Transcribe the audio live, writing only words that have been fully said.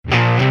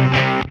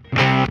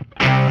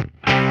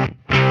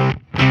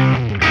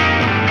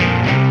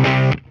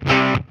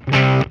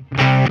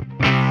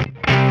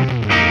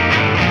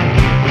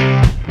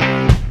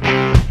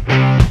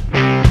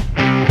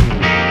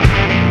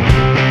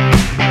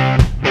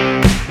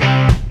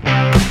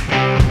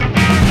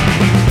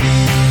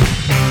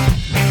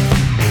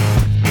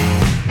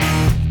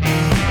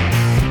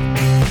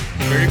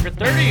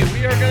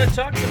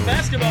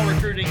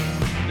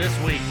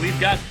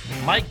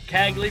Mike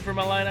Cagley from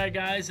Illini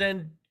Guys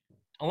and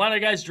Illini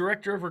Guys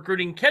Director of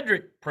Recruiting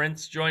Kedrick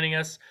Prince joining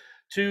us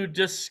to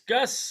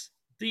discuss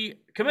the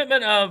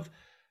commitment of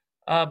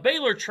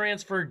Baylor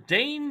transfer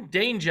Dane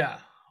Danger.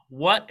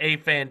 What a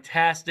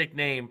fantastic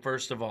name,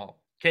 first of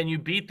all. Can you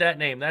beat that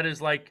name? That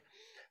is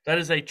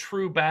a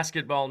true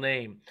basketball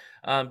name.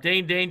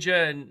 Dane Danger,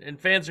 and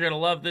fans are going to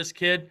love this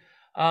kid.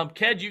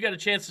 Ked, you got a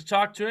chance to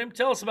talk to him.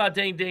 Tell us about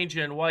Dane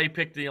Danger and why he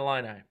picked the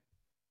Illini.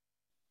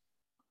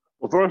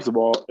 Well, first of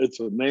all, it's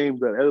a name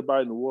that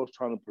everybody in the world's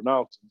trying to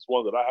pronounce. It's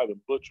one that I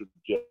haven't butchered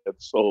yet.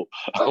 So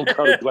I'm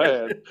kind of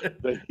glad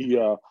that he,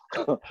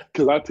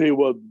 because I tell you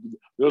what,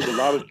 there's a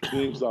lot of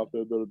names out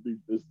there that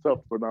it's tough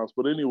to pronounce.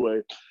 But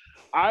anyway,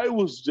 I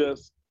was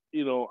just,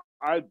 when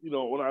I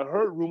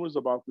heard rumors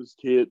about this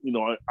kid,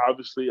 I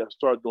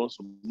started doing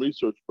some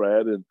research,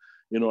 Brad, and,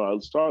 I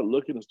started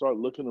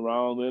looking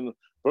around. And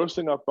first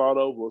thing I thought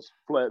of was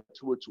Fletch,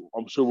 which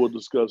I'm sure we'll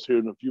discuss here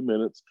in a few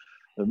minutes.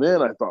 And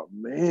then I thought,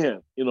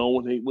 man,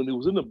 when he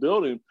was in the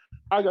building,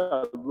 I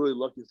got really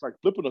lucky. It's like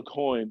flipping a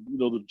coin,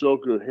 the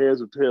Joker,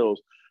 heads or tails.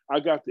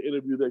 I got to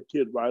interview that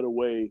kid right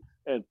away,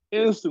 and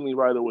instantly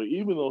right away,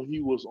 even though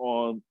he was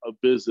on a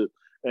visit,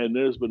 and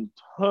there's been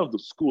tons of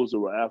schools that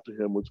were after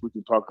him, which we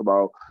can talk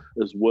about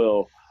as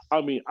well.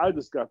 I mean, I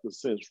just got the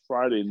sense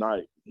Friday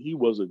night he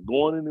wasn't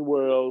going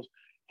anywhere else.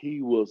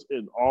 He was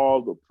in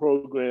all the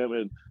program,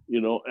 and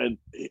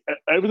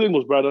everything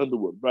was Brad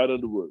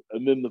Underwood.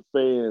 And then the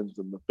fans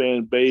and the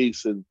fan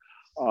base, and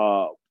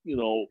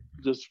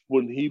just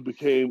when he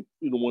became,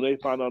 when they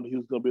found out he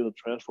was going to be in the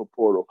transfer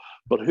portal.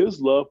 But his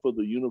love for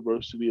the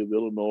University of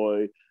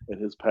Illinois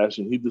and his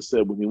passion, he just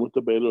said when he went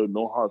to Baylor,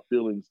 no hard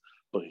feelings,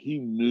 but he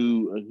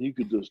knew and he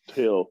could just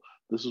tell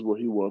this is where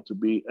he wanted to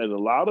be. And a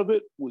lot of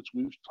it, which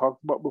we've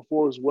talked about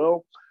before as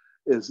well,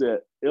 is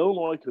that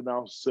Illinois can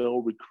now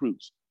sell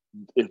recruits.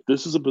 If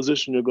this is a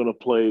position you're going to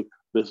play,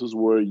 this is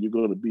where you're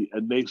going to be.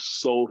 And they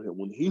sold him.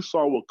 When he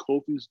saw what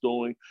Kofi's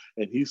doing,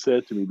 and he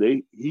said to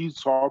me, he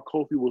saw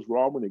Kofi was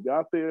wrong when he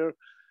got there,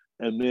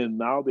 and then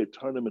now they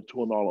turned him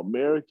into an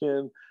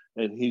All-American,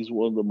 and he's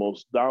one of the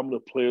most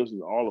dominant players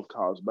in all of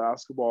college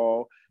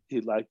basketball.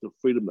 He liked the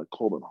freedom that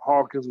Coleman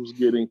Hawkins was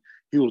getting.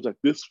 He was like,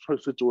 this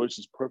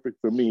situation is perfect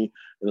for me,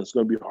 and it's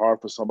going to be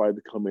hard for somebody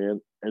to come in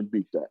and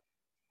beat that.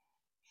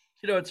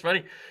 It's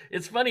funny.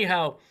 It's funny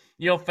how,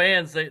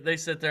 fans, they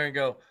sit there and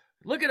go,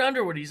 look at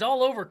Underwood. He's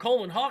all over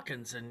Coleman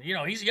Hawkins, and,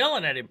 he's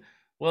yelling at him.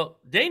 Well,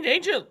 Dane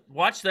Danger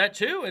watched that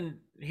too, and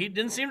he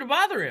didn't seem to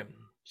bother him.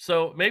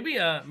 So maybe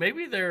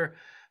they're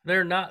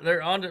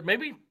on to,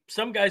 maybe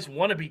some guys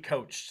want to be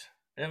coached.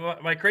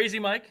 Am I crazy,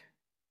 Mike?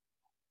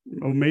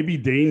 Oh, maybe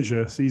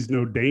Danger sees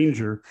no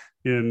danger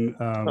in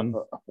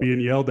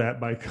being yelled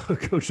at by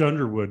Coach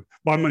Underwood.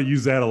 Well, I'm going to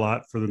use that a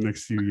lot for the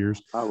next few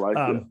years. I like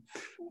it.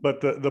 But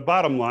the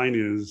bottom line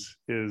is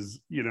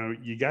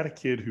you got a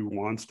kid who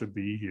wants to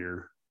be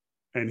here,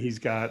 and he's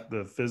got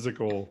the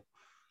physical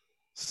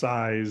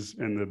size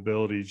and the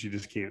abilities you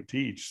just can't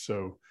teach.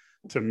 So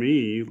to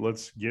me,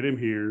 let's get him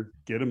here,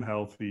 get him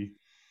healthy,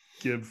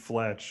 give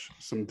Fletch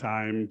some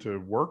time to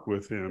work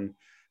with him.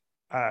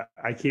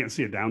 I can't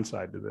see a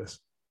downside to this.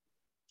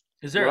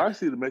 What I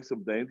see that makes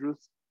him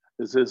dangerous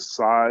is his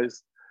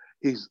size.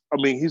 He's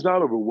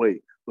not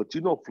overweight, but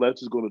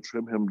Fletch is going to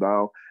trim him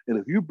down. And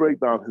if you break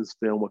down his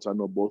film, which I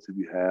know both of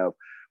you have,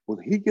 when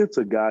he gets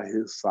a guy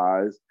his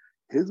size,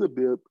 his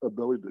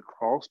ability to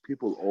cross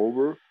people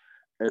over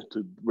and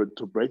to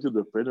break the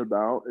defender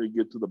down and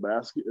get to the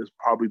basket is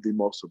probably the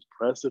most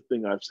impressive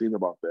thing I've seen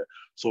about that.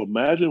 So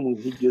imagine when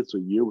he gets a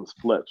year with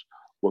Fletch,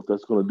 what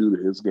that's going to do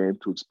to his game,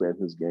 to expand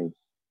his game.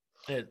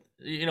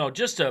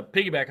 Just to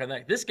piggyback on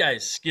that, this guy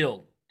is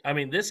skilled. I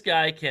mean, this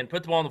guy can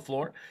put the ball on the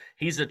floor.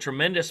 He's a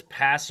tremendous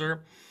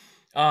passer.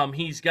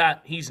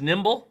 He's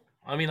nimble.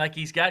 I mean,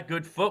 he's got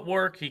good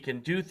footwork. He can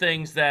do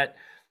things that,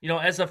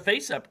 as a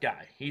face-up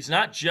guy, he's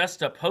not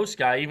just a post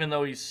guy, even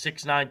though he's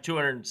 6'9",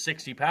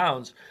 260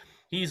 pounds.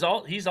 He's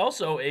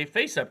also a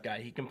face-up guy.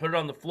 He can put it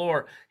on the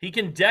floor. He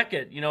can deck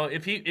it.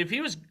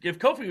 If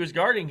Kofi was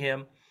guarding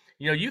him,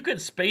 you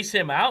could space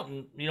him out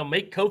and,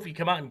 make Kofi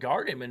come out and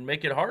guard him and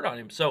make it hard on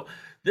him. So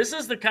this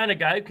is the kind of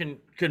guy who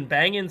can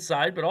bang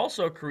inside, but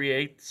also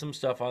create some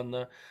stuff on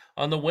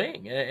the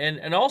wing.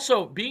 And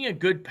also being a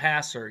good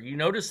passer. You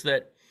notice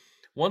that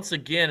once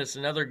again, it's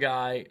another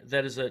guy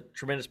that is a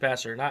tremendous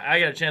passer. And I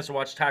got a chance to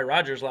watch Ty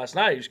Rodgers last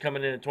night. He was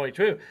coming in at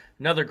 22,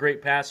 another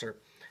great passer.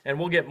 And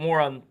we'll get more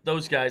on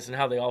those guys and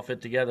how they all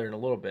fit together in a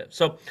little bit.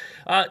 So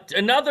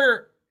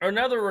another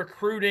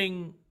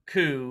recruiting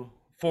coup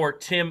for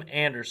Tim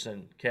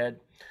Anderson, Ked.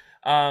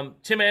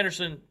 Tim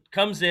Anderson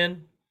comes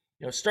in,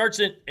 starts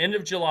at end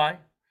of July,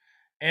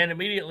 and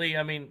immediately,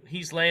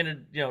 he's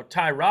landed,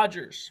 Ty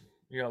Rodgers,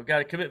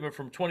 got a commitment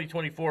from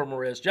 2024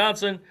 Morez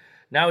Johnson.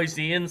 Now he's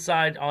the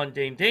inside on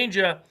Dane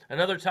Danger,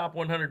 another top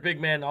 100 big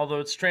man, although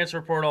it's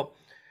transfer portal.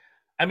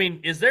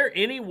 Is there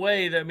any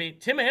way that,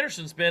 Tim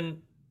Anderson's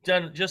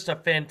done just a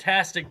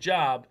fantastic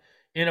job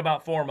in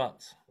about 4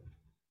 months.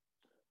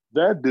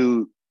 That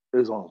dude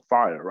is on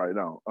fire right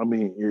now.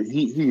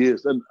 He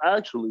is. And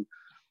actually,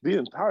 the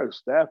entire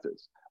staff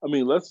is. I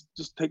mean, let's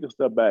just take a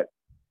step back.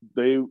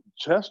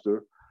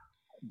 Chester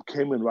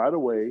came in right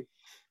away,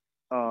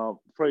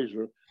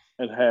 Frazier,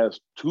 and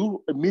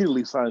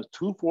immediately signs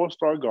 2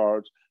 4-star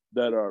guards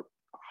that are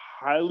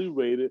highly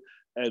rated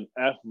and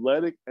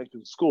athletic and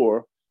can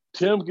score.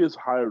 Tim gets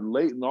hired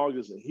late in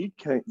August, and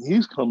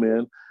he's come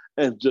in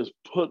and just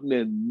putting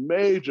in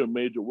major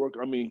work.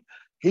 I mean,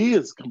 he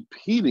is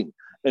competing.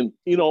 And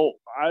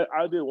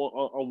I did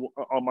one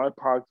on my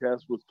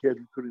podcast with Kid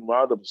Recruiting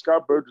Roundup.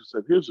 Scott Burgess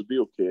said, "Here's the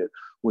deal, kid.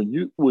 When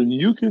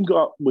you can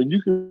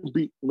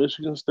beat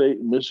Michigan State,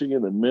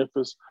 Michigan, and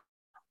Memphis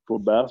for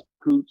basketball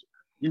recruits,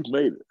 you've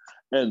made it."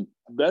 And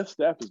that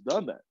staff has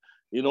done that.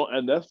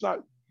 And that's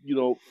not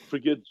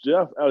forget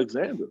Jeff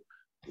Alexander.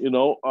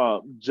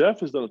 Jeff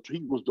has done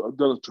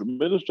a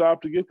tremendous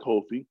job to get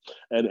Kofi,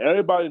 and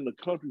everybody in the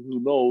country who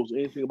knows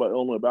anything about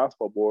Illinois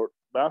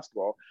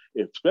basketball,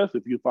 especially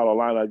if you follow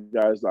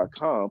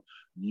IlliniGuys.com,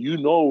 you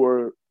know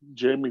where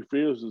Jamie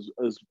Fears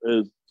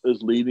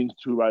is leading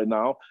to right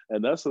now,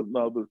 and that's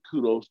another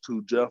kudos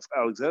to Jeff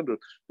Alexander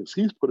because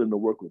he's put in the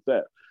work with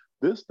that.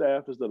 This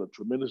staff has done a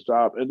tremendous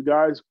job. And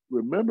guys,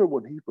 remember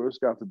when he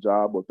first got the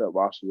job, what that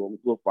roster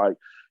looked like?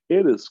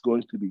 It is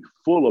going to be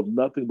full of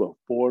nothing but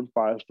 4- and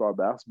 5-star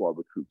basketball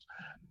recruits.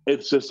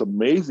 It's just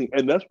amazing.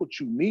 And that's what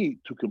you need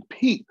to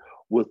compete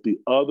with the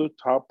other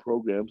top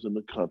programs in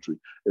the country,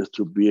 is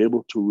to be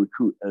able to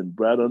recruit. And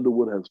Brad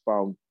Underwood has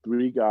found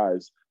 3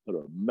 guys that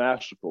are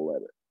masterful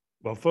at it.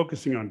 Well,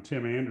 focusing on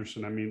Tim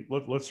Anderson, I mean,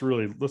 let's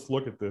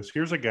look at this.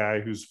 Here's a guy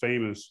who's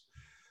famous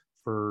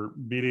for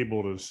being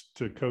able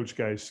to coach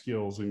guys'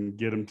 skills and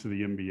get them to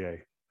the NBA.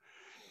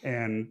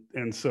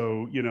 And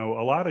so,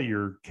 a lot of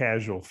your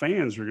casual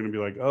fans are going to be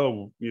like,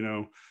 oh,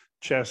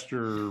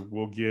 Chester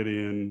will get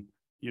in,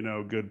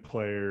 good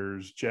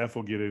players. Jeff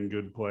will get in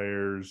good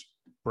players.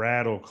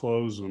 Brad will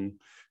close them.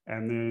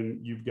 And then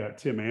you've got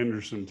Tim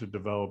Anderson to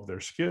develop their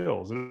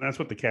skills. And that's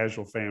what the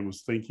casual fan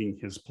was thinking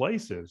his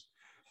place is.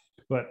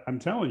 But I'm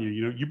telling you,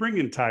 you bring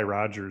in Ty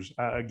Rodgers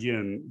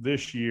again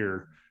this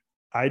year.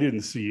 I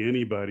didn't see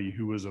anybody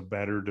who was a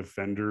better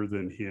defender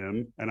than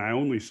him. And I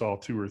only saw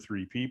 2 or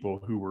 3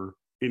 people who were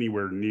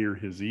anywhere near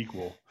his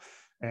equal.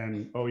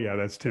 And, oh yeah,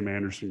 that's Tim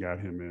Anderson got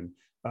him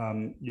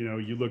in.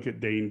 You look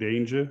at Dane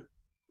Danger,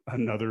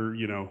 another,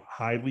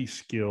 highly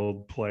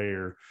skilled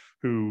player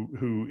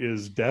who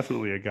is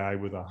definitely a guy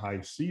with a high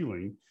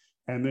ceiling.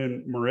 And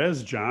then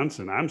Morez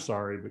Johnson, I'm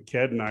sorry, but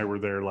Ked and I were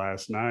there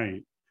last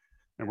night,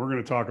 and we're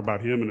going to talk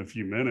about him in a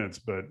few minutes,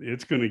 but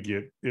it's going to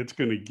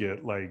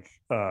get like,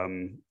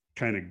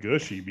 kind of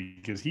gushy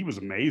because he was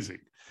amazing.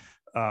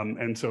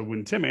 And so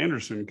when Tim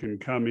Anderson can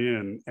come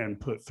in and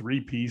put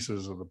 3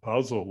 pieces of the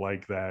puzzle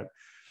like that,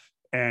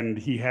 and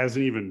he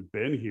hasn't even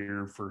been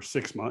here for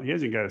 6 months, he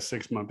hasn't got a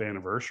 6-month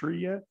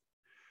anniversary yet.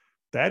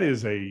 That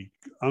is a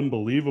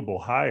unbelievable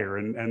hire.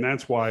 And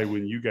that's why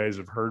when you guys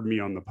have heard me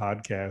on the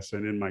podcast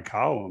and in my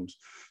columns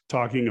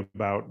talking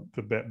about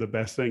the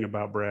best thing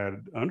about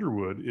Brad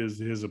Underwood is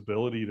his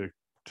ability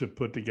to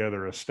put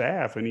together a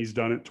staff, and he's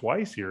done it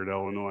twice here at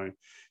Illinois.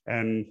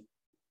 And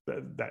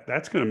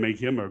that's going to make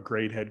him a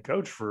great head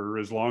coach for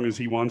as long as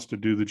he wants to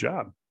do the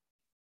job.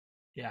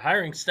 Yeah,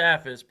 hiring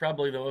staff is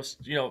probably the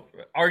most,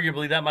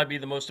 arguably that might be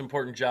the most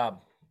important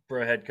job for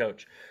a head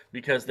coach,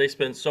 because they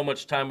spend so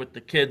much time with the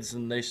kids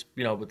and they,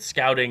 with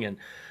scouting and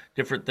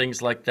different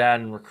things like that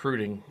and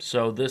recruiting.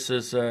 So this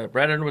is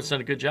Brad Underwood's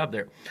done a good job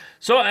there.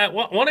 So I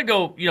want to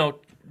go,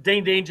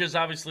 Dane Danger is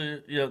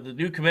obviously, the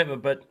new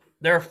commitment, but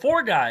there are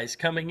 4 guys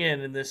coming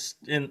in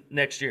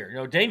next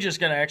year. Danger's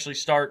going to actually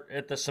start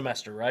at the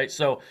semester, right?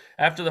 So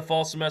after the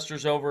fall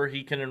semester's over,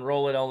 he can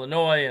enroll at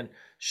Illinois and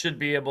should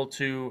be able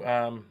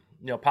to,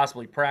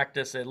 possibly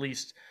practice at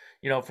least,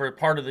 for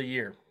part of the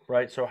year,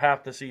 right? So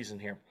half the season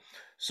here.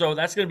 So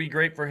that's going to be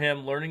great for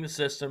him, learning the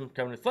system,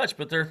 coming to Fletch.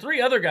 But there are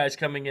 3 other guys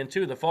coming in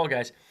too, the fall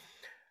guys.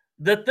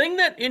 The thing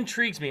that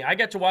intrigues me, I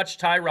got to watch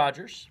Ty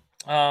Rodgers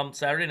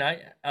Saturday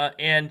night,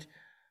 and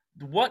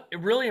what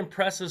really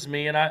impresses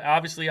me, and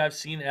I've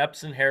seen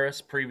Epps and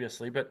Harris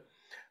previously, but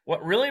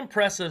what really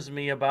impresses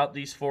me about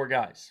these 4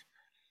 guys,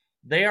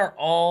 they are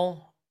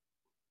all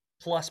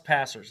plus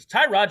passers.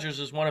 Ty Rodgers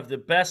is one of the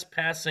best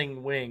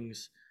passing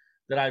wings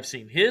that I've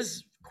seen.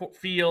 His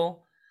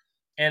feel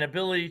and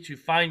ability to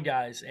find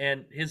guys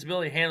and his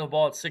ability to handle the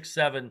ball at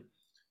 6'7"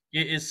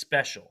 is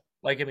special.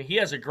 He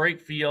has a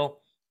great feel,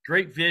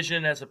 great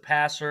vision as a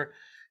passer.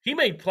 He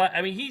made play.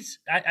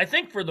 I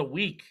think for the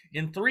week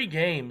in 3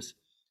 games,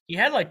 he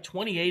had like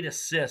 28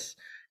 assists.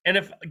 And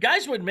if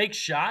guys would make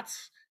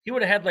shots, he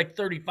would have had like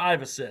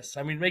 35 assists.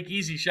 Make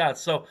easy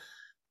shots. So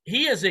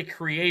he is a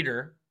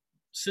creator.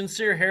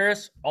 Sincere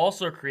Harris,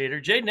 also a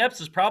creator. Jaden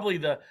Epps is probably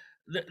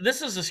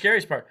this is the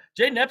scariest part.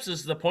 Jaden Epps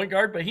is the point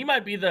guard, but he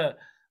might be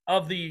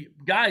of the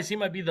guys, he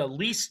might be the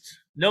least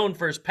known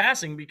for his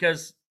passing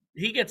because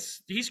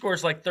he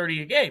scores like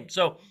 30 a game.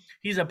 So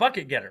he's a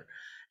bucket getter.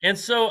 And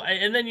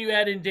then you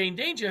add in Dane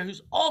Danger,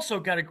 who's also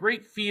got a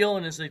great feel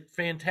and is a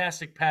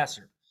fantastic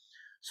passer.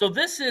 So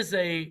this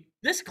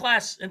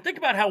class, and think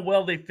about how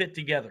well they fit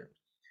together.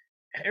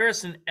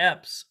 Harrison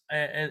Epps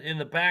in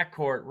the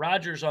backcourt,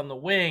 Rogers on the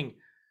wing,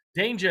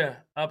 Danger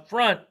up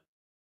front.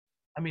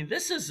 I mean,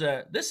 this is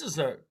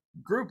a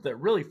group that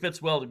really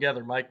fits well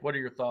together. Mike, what are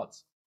your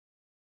thoughts?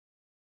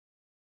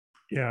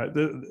 Yeah,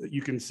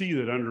 you can see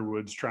that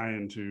Underwood's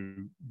trying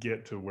to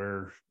get to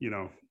where,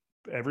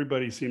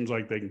 everybody seems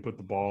like they can put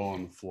the ball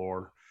on the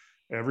floor.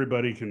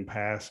 Everybody can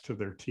pass to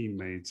their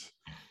teammates.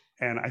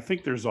 And I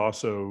think there's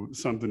also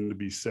something to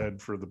be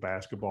said for the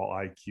basketball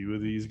IQ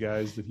of these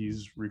guys that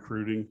he's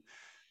recruiting,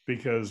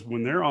 because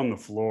when they're on the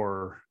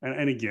floor,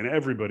 and again,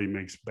 everybody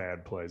makes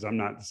bad plays. I'm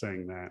not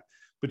saying that,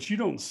 but you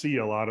don't see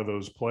a lot of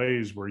those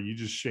plays where you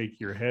just shake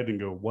your head and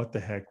go, what the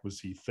heck was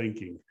he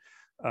thinking?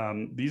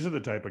 These are the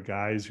type of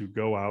guys who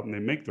go out and they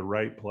make the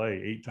right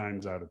play 8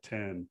 times out of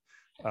 10.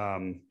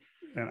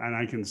 And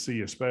I can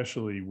see,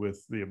 especially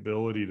with the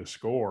ability to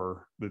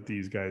score that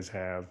these guys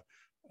have,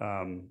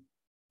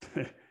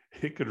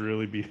 it could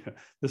really be,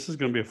 this is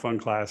going to be a fun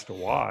class to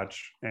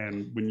watch.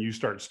 And when you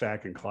start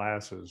stacking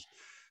classes,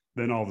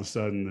 then all of a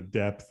sudden the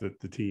depth that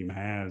the team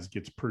has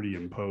gets pretty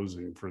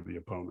imposing for the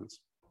opponents.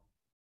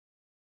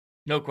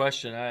 No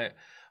question. I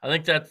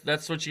think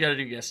that's what you got to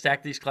do. You got to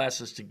stack these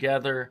classes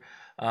together,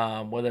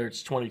 whether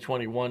it's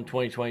 2021,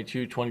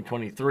 2022,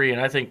 2023.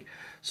 And I think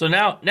so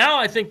now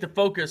I think the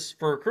focus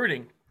for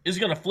recruiting is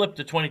going to flip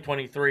to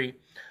 2023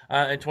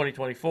 and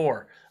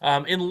 2024.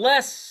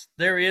 Unless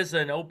there is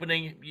an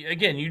opening.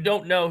 Again, you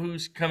don't know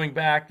who's coming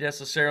back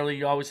necessarily.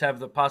 You always have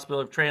the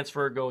possibility of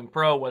transfer, going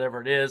pro, whatever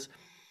it is.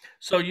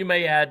 So you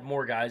may add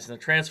more guys in the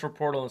transfer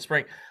portal in the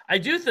spring. I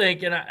do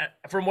think, and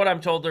from what I'm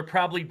told, they're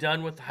probably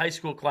done with the high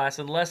school class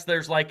unless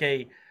there's like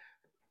a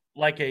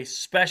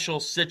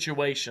special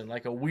situation,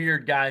 like a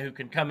weird guy who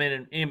can come in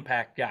and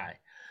impact guy.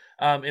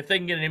 If they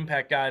can get an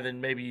impact guy,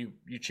 then maybe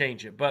you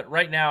change it. But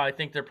right now, I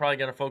think they're probably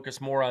going to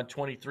focus more on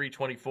 23,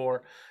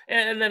 24,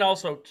 and then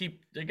also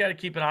they got to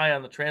keep an eye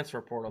on the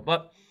transfer portal.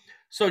 But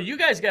so you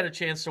guys got a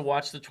chance to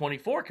watch the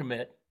 24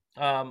 commit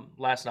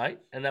last night,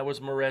 and that was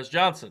Merez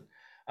Johnson.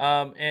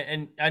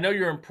 And I know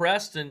you're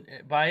impressed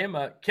by him.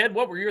 Ked,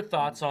 what were your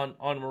thoughts on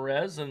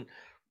Merez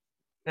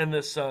and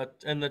this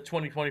and the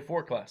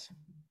 2024 class?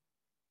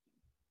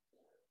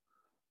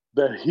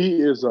 That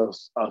he is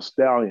a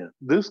stallion.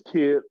 This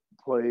kid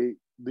played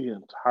the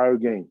entire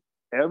game.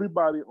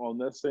 Everybody on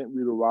that St.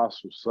 Rita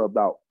roster subbed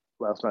out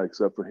last night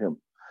except for him.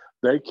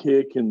 That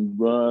kid can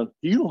run.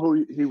 You know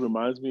who he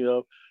reminds me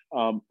of?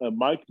 And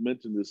Mike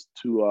mentioned this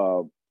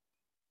to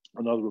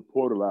another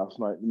reporter last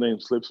night. The name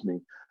slips me,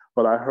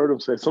 but I heard him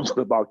say something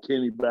about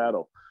Kenny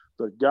Battle.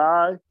 The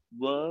guy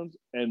runs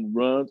and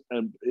runs,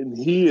 and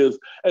he is.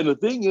 And the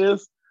thing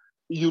is,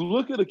 you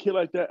look at a kid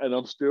like that, and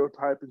I'm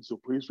stereotyping, so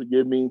please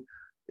forgive me.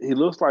 He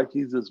looks like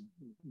he's this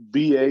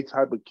BA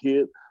type of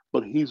kid,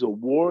 but he's a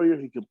warrior.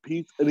 He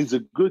competes, and he's a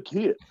good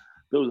kid.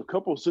 There was a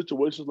couple of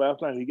situations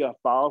last night he got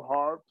fouled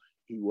hard.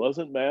 He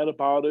wasn't mad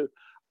about it.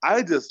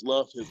 I just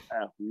love his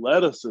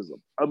athleticism.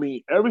 I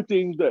mean,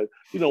 everything that,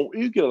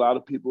 you get a lot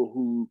of people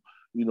who,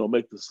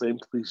 make the same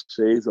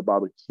cliches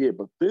about a kid,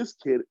 but this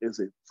kid is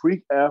a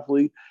freak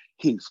athlete.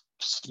 He's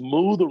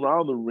smooth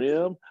around the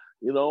rim.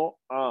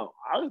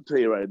 I can tell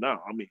you right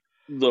now, I mean,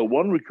 the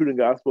one recruiting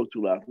guy I spoke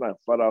to last night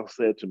flat out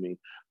said to me,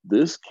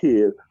 this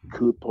kid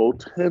could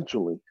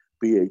potentially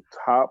be a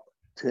top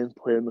 10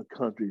 player in the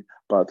country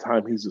by the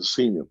time he's a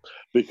senior.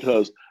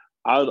 Because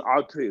I'll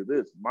tell you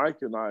this, Mike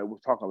and I were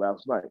talking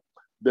last night.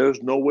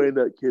 There's no way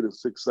that kid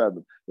is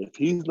 6'7". If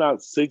he's not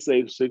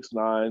 6'8",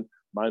 6'9",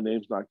 my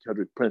name's not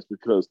Kedrick Prince,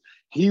 because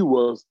he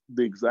was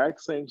the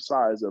exact same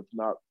size, if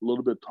not a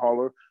little bit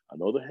taller. I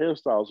know the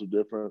hairstyles are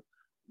different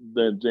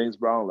than James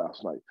Brown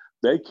last night.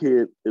 That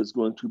kid is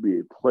going to be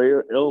a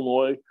player.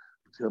 Illinois,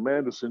 Tim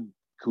Anderson,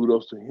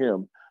 kudos to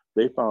him.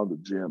 They found a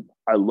gem.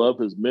 I love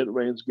his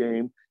mid-range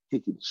game.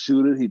 He can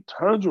shoot it. He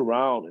turns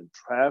around in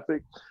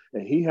traffic,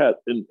 and he had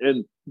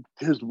and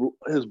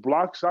his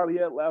block shot he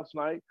had last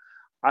night.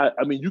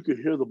 I mean, you could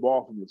hear the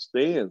ball from the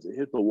stands. It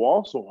hit the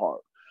wall so hard.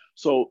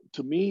 So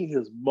to me,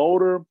 his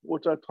motor,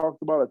 which I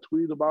talked about, I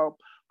tweeted about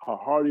how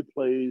hard he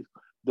plays.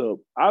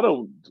 I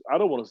don't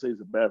want to say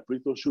he's a bad free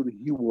throw shooter.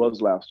 He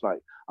was last night.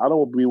 I don't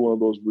want to be one of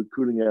those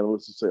recruiting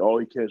analysts and say, oh,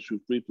 he can't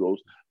shoot free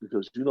throws,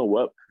 because you know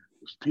what?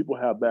 People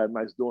have bad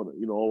nights doing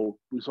it.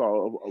 We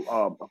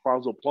saw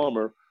Alfonso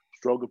Plummer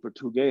struggle for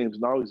 2 games.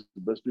 Now he's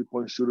the best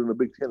 3-point shooter in the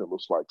Big Ten, it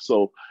looks like.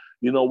 So,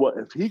 you know what?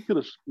 If he could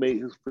have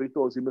made his free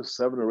throws, he missed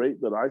 7 or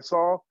 8 that I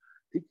saw,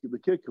 the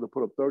kid could have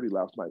put up 30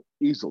 last night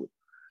easily.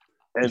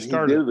 And he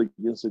did it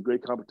against a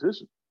great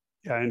competition.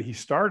 Yeah, and he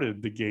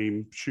started the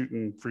game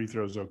shooting free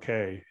throws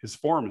okay. His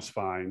form is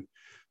fine,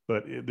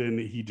 but then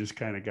he just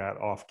kind of got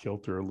off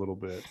kilter a little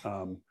bit.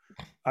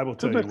 I will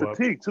tell you what.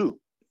 Fatigue too.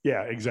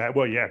 Yeah, exactly.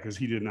 Well, yeah, because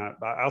he did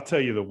not. I'll tell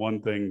you the one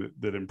thing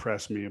that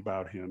impressed me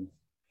about him.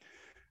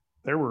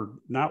 There were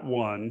not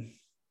 1,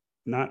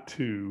 not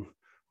 2,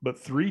 but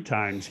 3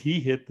 times he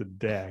hit the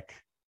deck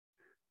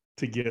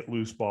to get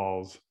loose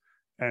balls.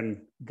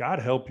 And God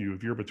help you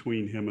if you're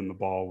between him and the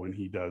ball when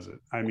he does it.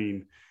 I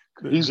mean,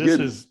 this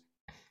is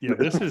Yeah,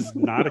 this is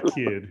not a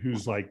kid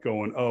who's like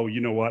going, oh,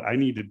 you know what? I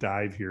need to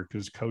dive here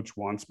because coach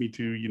wants me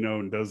to,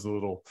 and does a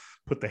little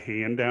put the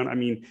hand down. I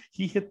mean,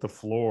 he hit the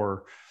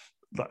floor.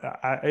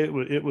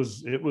 It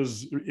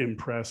was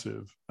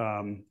impressive.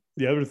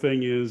 The other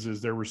thing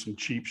is there were some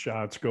cheap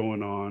shots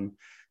going on,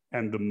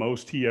 and the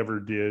most he ever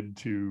did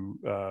to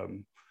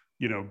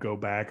go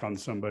back on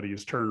somebody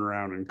is turn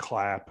around and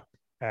clap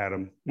at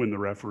him when the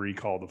referee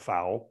called a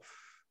foul.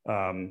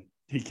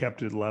 He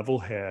kept a level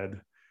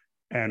head,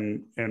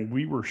 and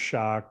we were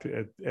shocked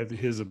at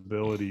his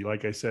ability.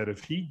 Like I said,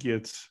 if he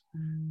gets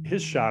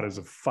his shot is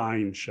a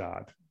fine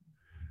shot,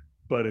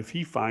 but if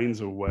he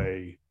finds a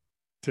way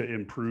to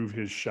improve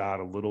his shot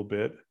a little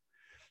bit,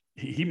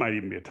 he might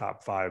even be a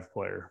top 5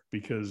 player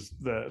because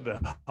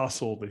the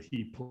hustle that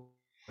he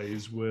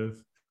plays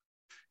with,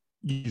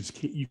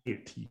 you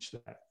can't teach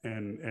that.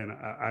 And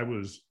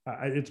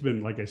it's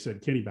been, like I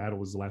said, Kenny Battle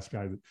was the last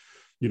guy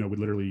that would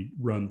literally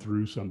run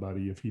through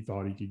somebody if he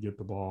thought he could get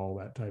the ball,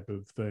 that type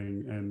of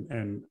thing.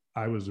 And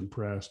I was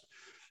impressed.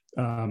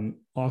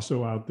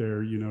 Also out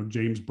there,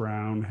 James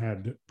Brown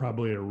had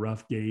probably a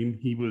rough game.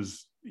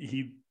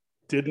 He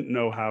didn't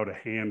know how to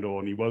handle,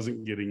 and he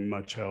wasn't getting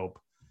much help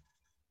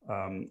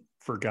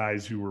for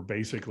guys who were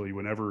basically,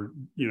 whenever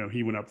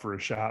he went up for a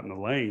shot in the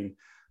lane,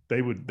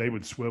 they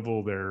would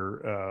swivel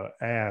their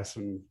ass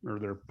or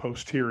their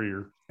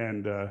posterior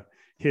and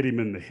hit him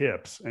in the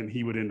hips, and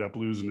he would end up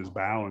losing his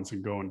balance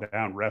and going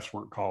down. Refs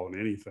weren't calling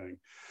anything,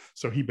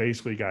 so he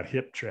basically got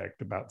hip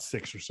checked about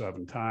 6 or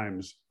 7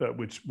 times,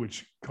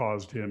 which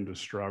caused him to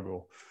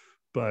struggle.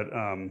 But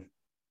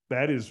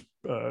that is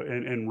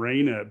and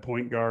Reyna at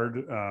point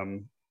guard,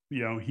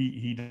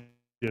 he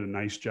did a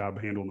nice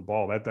job handling the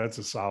ball. That's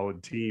a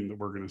solid team that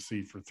we're going to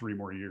see for 3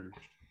 more years.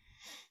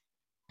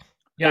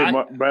 Yeah,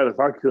 hey, Brad, if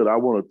I could, I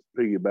want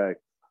to piggyback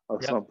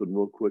Yep. something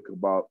real quick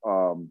about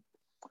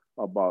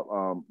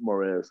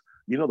Morez.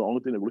 The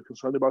only thing that we're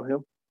concerned about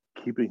him,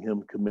 keeping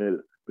him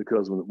committed,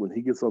 because when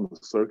he gets on the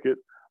circuit,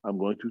 I'm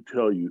going to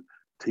tell you,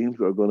 teams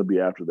are going to be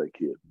after that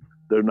kid.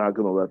 They're not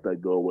going to let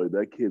that go away.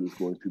 That kid is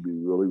going to be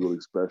really, really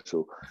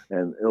special.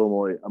 And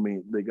Illinois, I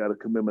mean, they got a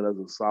commitment as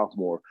a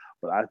sophomore,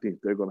 but I think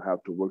they're going to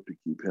have to work to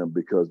keep him,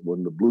 because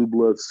when the Blue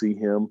Bloods see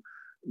him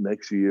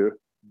next year,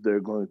 they're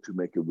going to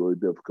make it really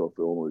difficult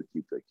for Illinois to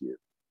keep that kid.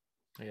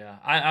 Yeah,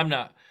 I'm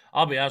not.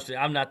 I'll be honest with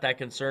you. I'm not that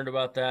concerned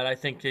about that. I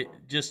think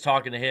just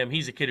talking to him,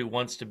 he's a kid who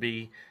wants to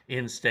be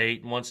in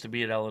state and wants to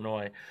be at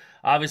Illinois.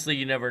 Obviously,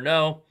 you never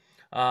know,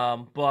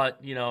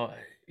 but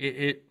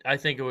I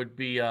think it would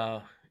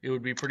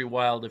be pretty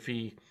wild if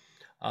he,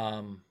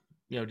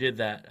 did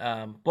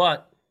that.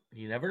 But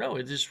you never know.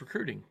 It's just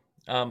recruiting.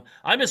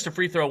 I missed a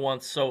free throw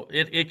once, so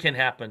it can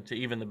happen to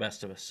even the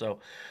best of us. So,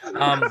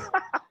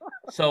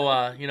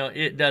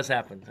 it does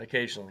happen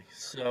occasionally.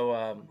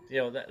 So,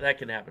 that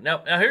can happen.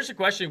 Now, here's the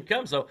question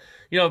comes, though.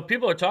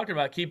 People are talking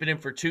about keeping him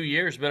for 2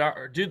 years,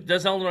 but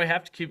does Illinois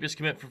have to keep his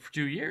commitment for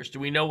 2 years? Do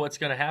we know what's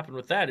going to happen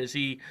with that?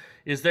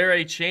 Is there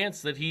a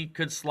chance that he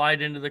could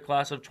slide into the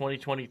class of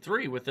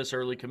 2023 with this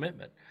early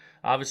commitment?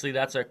 Obviously,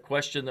 that's a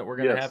question that we're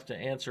going to have to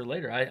answer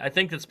later. I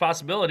think that's a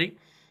possibility.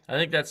 I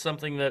think that's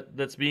something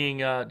that's being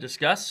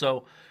discussed.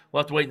 So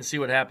we'll have to wait and see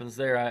what happens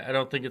there. I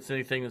don't think it's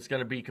anything that's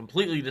going to be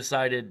completely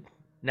decided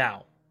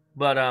now.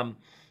 But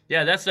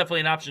that's definitely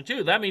an option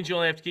too. That means you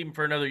only have to keep him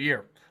for another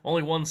year,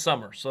 only one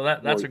summer. So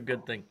that's a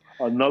good thing.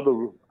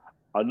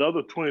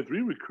 Another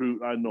 23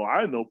 recruit I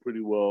know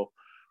pretty well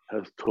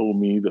has told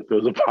me that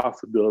there's a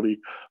possibility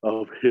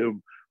of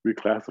him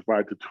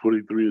reclassified to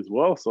 23 as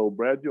well. So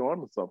Brad, you're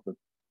on to something.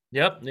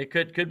 Yep,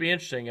 it could be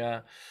interesting.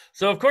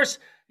 So of course,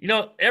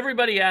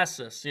 everybody asks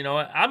us.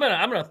 I'm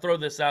gonna throw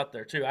this out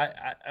there too.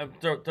 I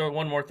throw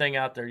one more thing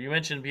out there. You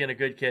mentioned being a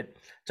good kid.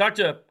 Talked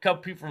to a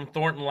couple people from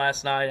Thornton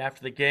last night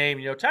after the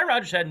game. Ty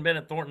Rodgers hadn't been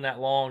at Thornton that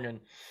long,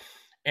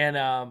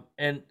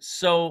 and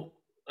so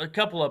a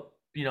couple of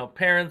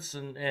parents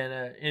and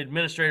an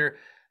administrator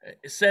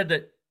said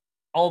that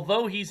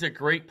although he's a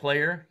great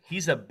player,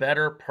 he's a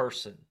better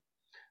person.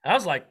 And I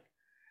was like,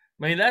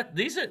 I mean,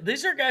 these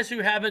are guys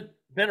who haven't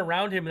been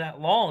around him that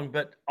long,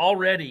 but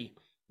already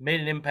made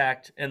an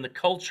impact in the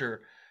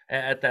culture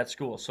at that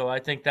school. So I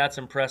think that's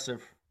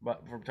impressive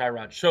from Ty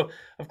Rodgers. So,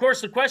 of course,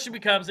 the question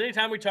becomes,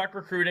 anytime we talk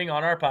recruiting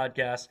on our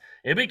podcast,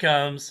 it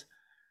becomes,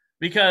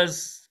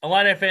 because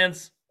Illini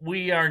fans,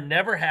 we are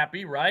never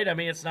happy, right? I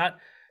mean, it's not,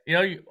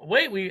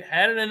 we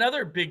added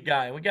another big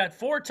guy. We got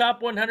 4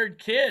 top 100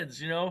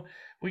 kids,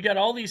 we got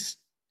all these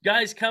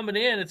guys coming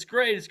in. It's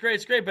great,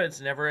 but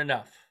it's never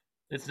enough.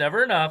 It's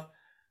never enough.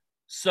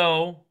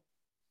 So,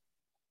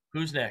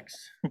 who's next?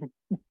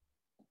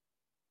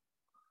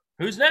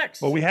 Who's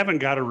next? Well, we haven't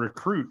got a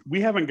recruit.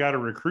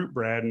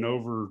 Brad, in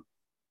over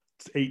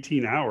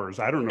 18 hours.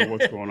 I don't know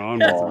what's going on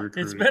with the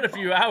recruiting. It's been a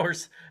few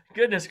hours.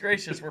 Goodness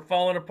gracious, we're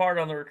falling apart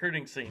on the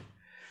recruiting scene.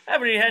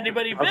 Haven't even had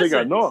anybody visit.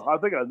 I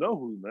think I know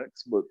who's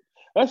next, but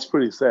that's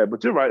pretty sad.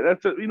 But you're right.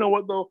 That's it. You know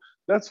what though?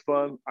 That's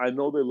fun. I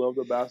know they love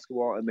the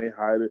basketball and they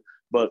hide it,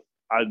 but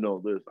I know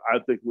this. I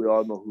think we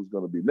all know who's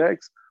going to be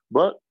next.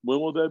 But when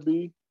will that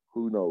be?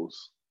 Who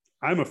knows?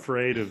 I'm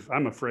afraid of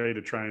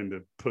trying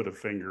to put a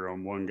finger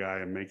on one guy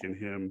and making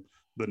him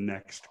the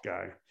next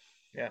guy.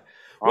 Yeah.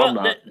 I'm Well,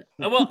 not.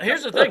 well,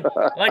 here's the thing.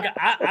 Like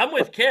I'm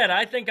with Ken.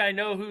 I think I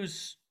know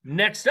who's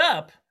next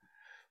up,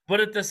 but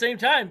at the same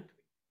time,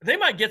 they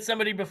might get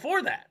somebody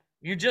before that.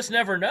 You just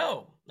never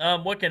know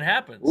what can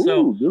happen.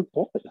 So Ooh, good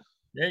point.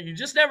 yeah, you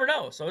just never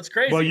know. So it's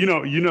Well,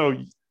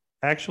 crazy.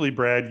 actually,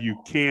 Brad, you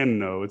can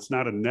know. It's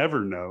not a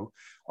never know.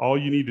 All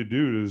you need to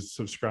do is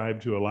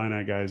subscribe to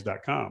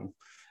IlliniGuys.com,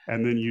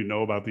 and then you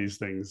know about these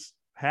things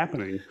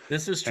happening,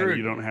 This is and true.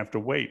 you don't have to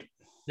wait.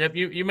 Yep,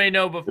 you may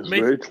know, but It's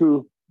very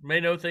true. may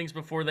know things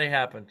before they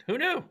happened. Who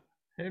knew?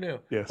 Who knew?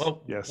 Yes,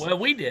 Well, yes.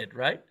 we did,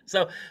 right?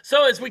 So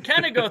as we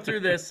kind of go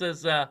through this,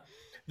 as the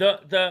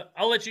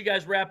I'll let you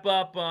guys wrap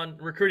up on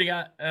recruiting.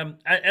 And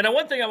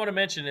one thing I want to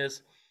mention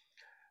is,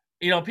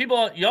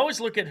 people, you always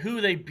look at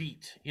who they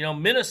beat.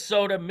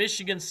 Minnesota,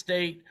 Michigan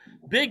State,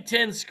 Big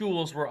Ten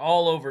schools were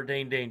all over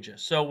Dane Danger.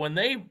 So when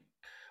they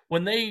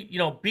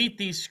beat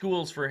these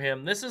schools for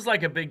him, this is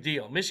like a big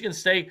deal. Michigan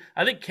State,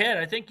 I think, Ken,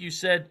 I think you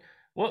said,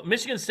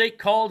 Michigan State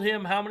called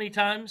him how many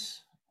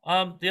times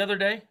the other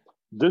day?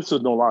 This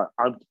is no lie.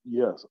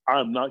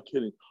 I'm not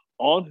kidding.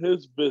 On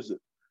his visit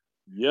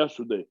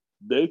yesterday,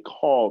 they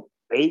called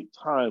 8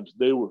 times.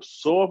 They were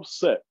so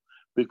upset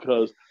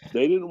because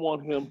they didn't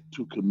want him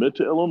to commit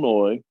to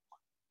Illinois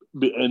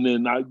and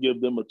then not give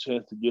them a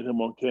chance to get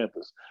him on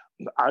campus.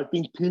 I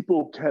think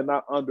people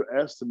cannot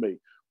underestimate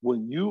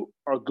when you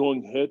are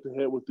going head to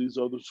head with these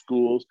other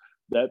schools.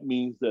 That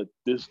means that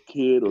this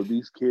kid or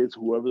these kids,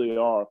 whoever they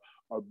are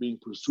being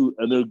pursued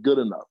and they're good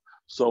enough.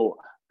 So,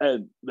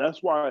 and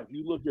that's why if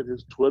you look at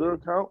his Twitter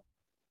account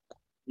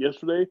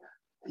yesterday,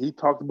 he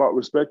talked about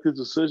respect his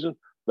decision.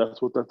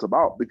 That's what that's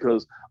about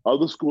because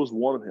other schools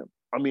wanted him.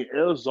 I mean,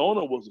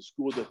 Arizona was a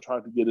school that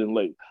tried to get in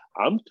late.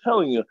 I'm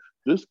telling you,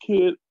 this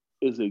kid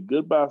is a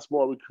good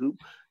basketball recruit,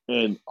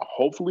 and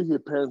hopefully he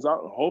pans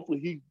out, and hopefully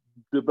he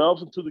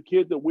develops into the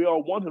kid that we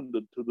all want him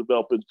to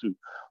develop into.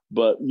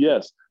 But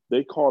yes,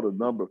 they called a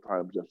number of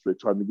times yesterday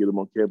trying to get him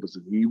on campus,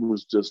 and he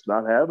was just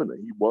not having it.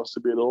 He wants to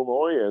be at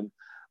Illinois, and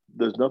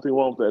there's nothing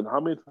wrong with that. And how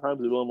many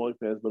times have Illinois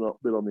fans been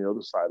on the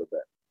other side of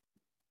that?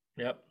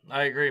 Yep,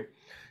 I agree.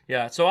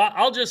 Yeah, so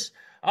I'll listen.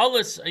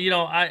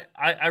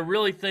 I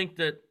really think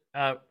that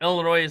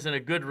Illinois is in a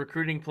good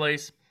recruiting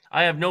place.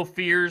 I have no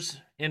fears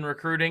in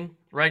recruiting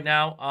right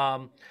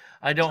now.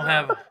 I don't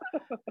have.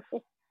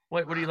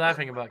 What are you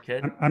laughing about,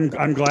 kid?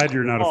 I'm glad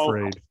you're not Oh,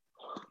 afraid.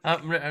 Oh,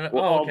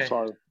 I'm okay.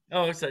 sorry.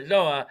 Oh, so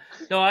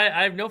no,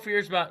 I have no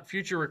fears about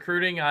future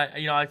recruiting.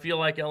 I feel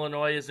like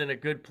Illinois is in a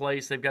good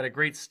place. They've got a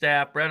great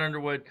staff. Brad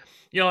Underwood,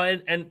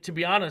 and to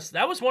be honest,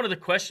 that was one of the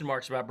question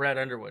marks about Brad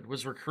Underwood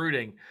was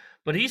recruiting,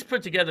 but he's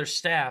put together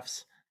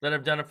staffs that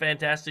have done a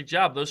fantastic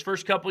job. Those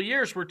first couple of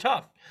years were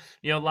tough,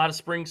 a lot of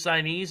spring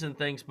signees and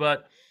things,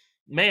 but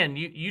man,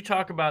 you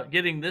talk about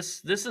getting this.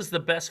 This is the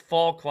best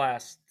fall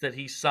class that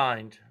he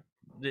signed,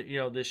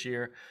 this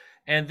year,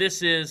 and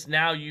this is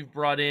now you've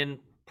brought in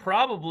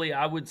probably,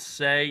 I would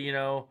say,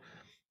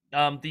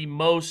 the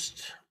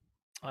most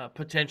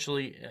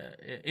potentially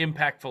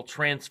impactful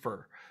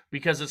transfer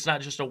because it's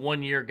not just a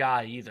 1-year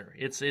guy either.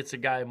 It's a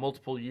guy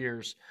multiple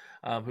years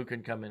who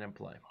can come in and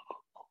play.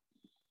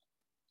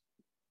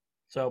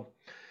 So,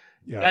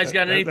 Yeah, guys,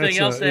 got anything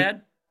else to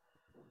add?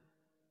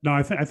 No,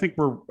 I think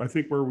we're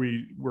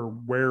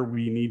where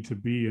we need to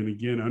be. And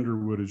again,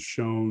 Underwood has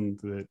shown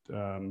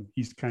that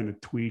he's kind of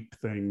tweaked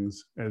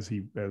things as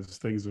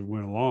things have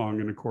went along.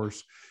 And of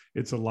course,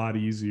 it's a lot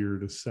easier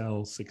to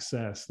sell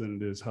success than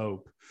it is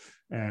hope.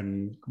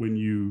 And when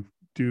you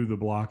do the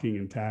blocking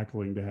and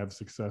tackling to have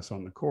success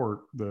on the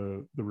court,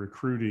 the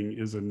recruiting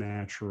is a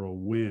natural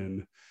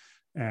win.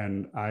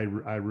 And I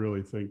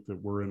really think that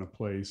we're in a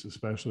place,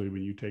 especially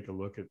when you take a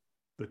look at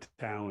the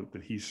talent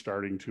that he's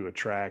starting to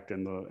attract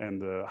and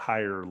the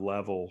higher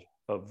level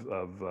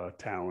of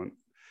talent.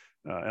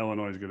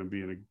 Illinois is going to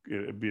be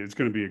it's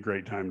going to be a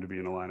great time to be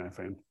an Illini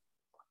fan.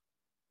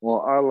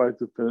 Well, I'd like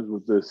to finish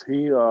with this.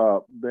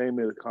 They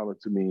made a comment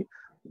to me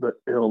that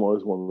Illinois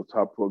is one of the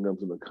top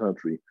programs in the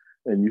country,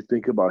 and you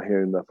think about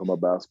hearing that from a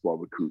basketball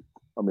recruit.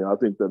 I mean, I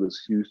think that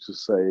is huge to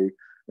say,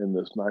 and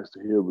it's nice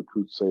to hear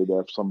recruits say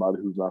that somebody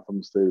who's not from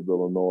the state of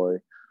Illinois.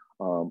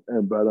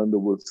 And Brad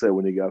Underwood said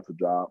when he got the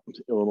job,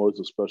 Illinois is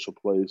a special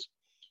place.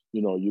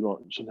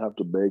 You shouldn't have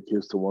to beg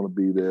kids to want to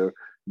be there.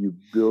 You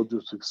build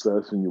your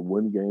success and you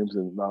win games,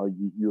 and now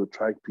you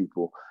attract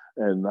people.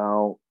 And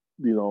now,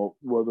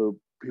 whether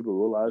people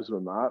realize it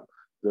or not,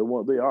 they're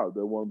one of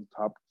the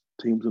top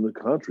teams in the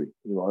country.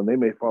 And they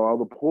may fall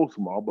out of the polls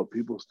tomorrow, but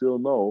people still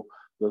know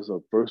there's a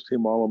first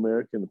team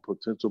All-American, a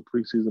potential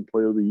preseason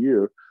player of the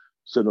year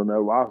sitting on that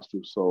roster.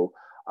 So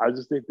I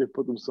just think they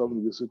put themselves in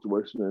a good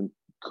situation, and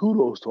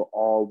kudos to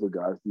all the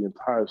guys, the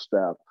entire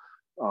staff.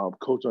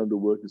 Coach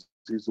Underwood,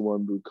 he's the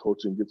one who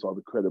coaching gets all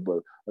the credit. But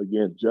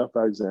again, Jeff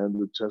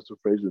Alexander, Chester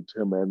Frazier, and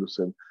Tim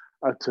Anderson,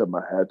 I tip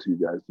my hat to you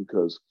guys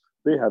because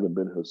they haven't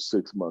been here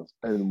 6 months.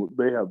 And what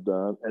they have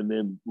done, and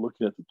then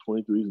looking at the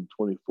 23s and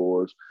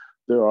 24s,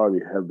 they're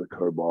already ahead of the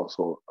curveball.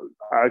 So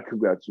I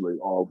congratulate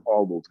all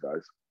those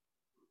guys.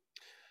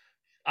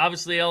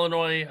 obviously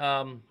Illinois,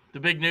 the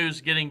big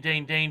news getting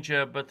Dane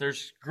Danger, but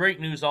there's great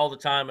news all the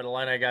time at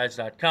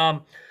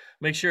IlliniGuys.com.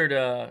 Make sure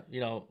to,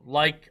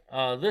 like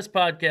this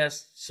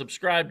podcast,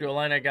 subscribe to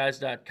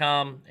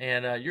IlliniGuys.com,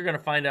 and you're going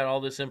to find out all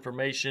this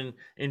information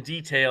in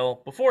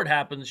detail before it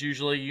happens.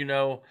 Usually,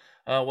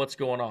 what's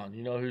going on.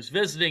 You know who's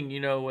visiting. You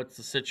know what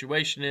the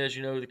situation is.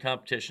 You know who the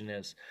competition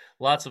is.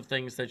 Lots of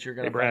things that you're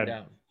going to find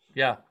out.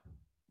 Yeah.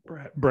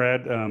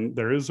 Brad,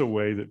 there is a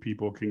way that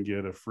people can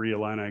get a free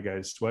Illini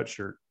Guys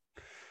sweatshirt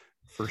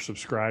for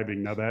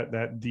subscribing. Now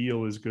that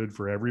deal is good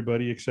for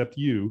everybody except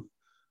you.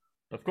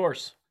 Of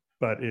course.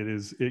 But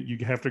you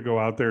have to go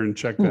out there and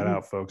check that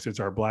out, folks. It's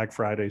our Black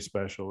Friday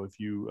special. If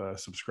you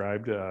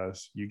subscribe to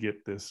us, you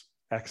get this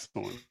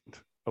excellent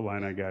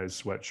Illini Guys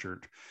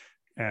sweatshirt,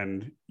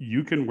 and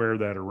you can wear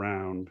that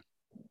around.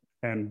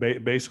 And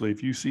basically,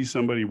 if you see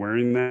somebody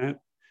wearing that,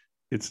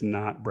 it's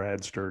not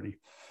Brad Sturdy.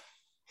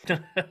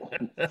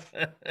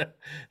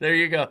 There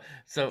you go.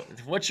 So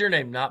what's your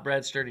name? Not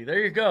Brad Sturdy.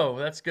 There you go.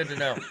 That's good to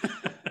know.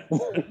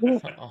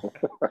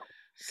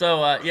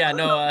 So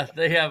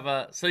they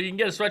have so you can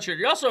get a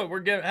sweatshirt.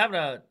 We're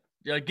having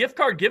a gift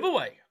card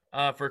giveaway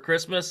for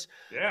Christmas.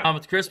 Yeah.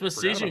 With Christmas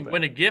season, you can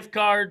win gift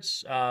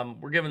cards.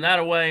 We're giving that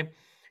away.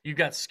 You've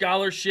got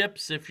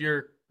scholarships if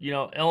you're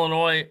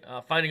Illinois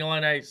Fighting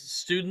Illini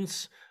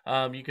students.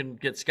 You can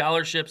get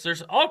scholarships.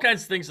 There's all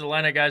kinds of things at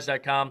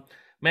IlliniGuys.com.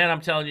 Man,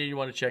 I'm telling you, you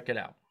want to check it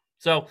out.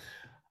 So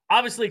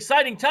obviously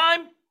exciting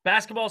time,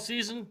 basketball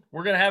season.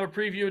 We're going to have a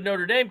preview of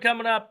Notre Dame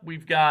coming up.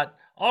 We've got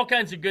all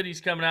kinds of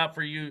goodies coming out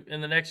for you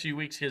in the next few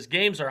weeks. His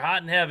games are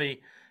hot and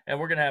heavy, and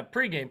we're going to have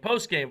pregame,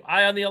 postgame,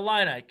 Eye on the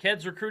Illini,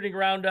 Keds recruiting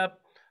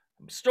roundup,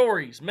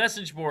 stories,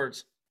 message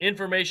boards,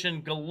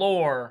 information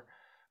galore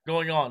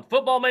going on.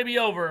 Football may be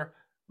over,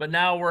 but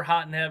now we're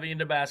hot and heavy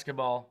into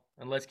basketball,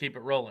 and let's keep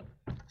it rolling.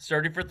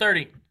 Sturdy for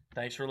 30.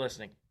 Thanks for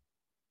listening.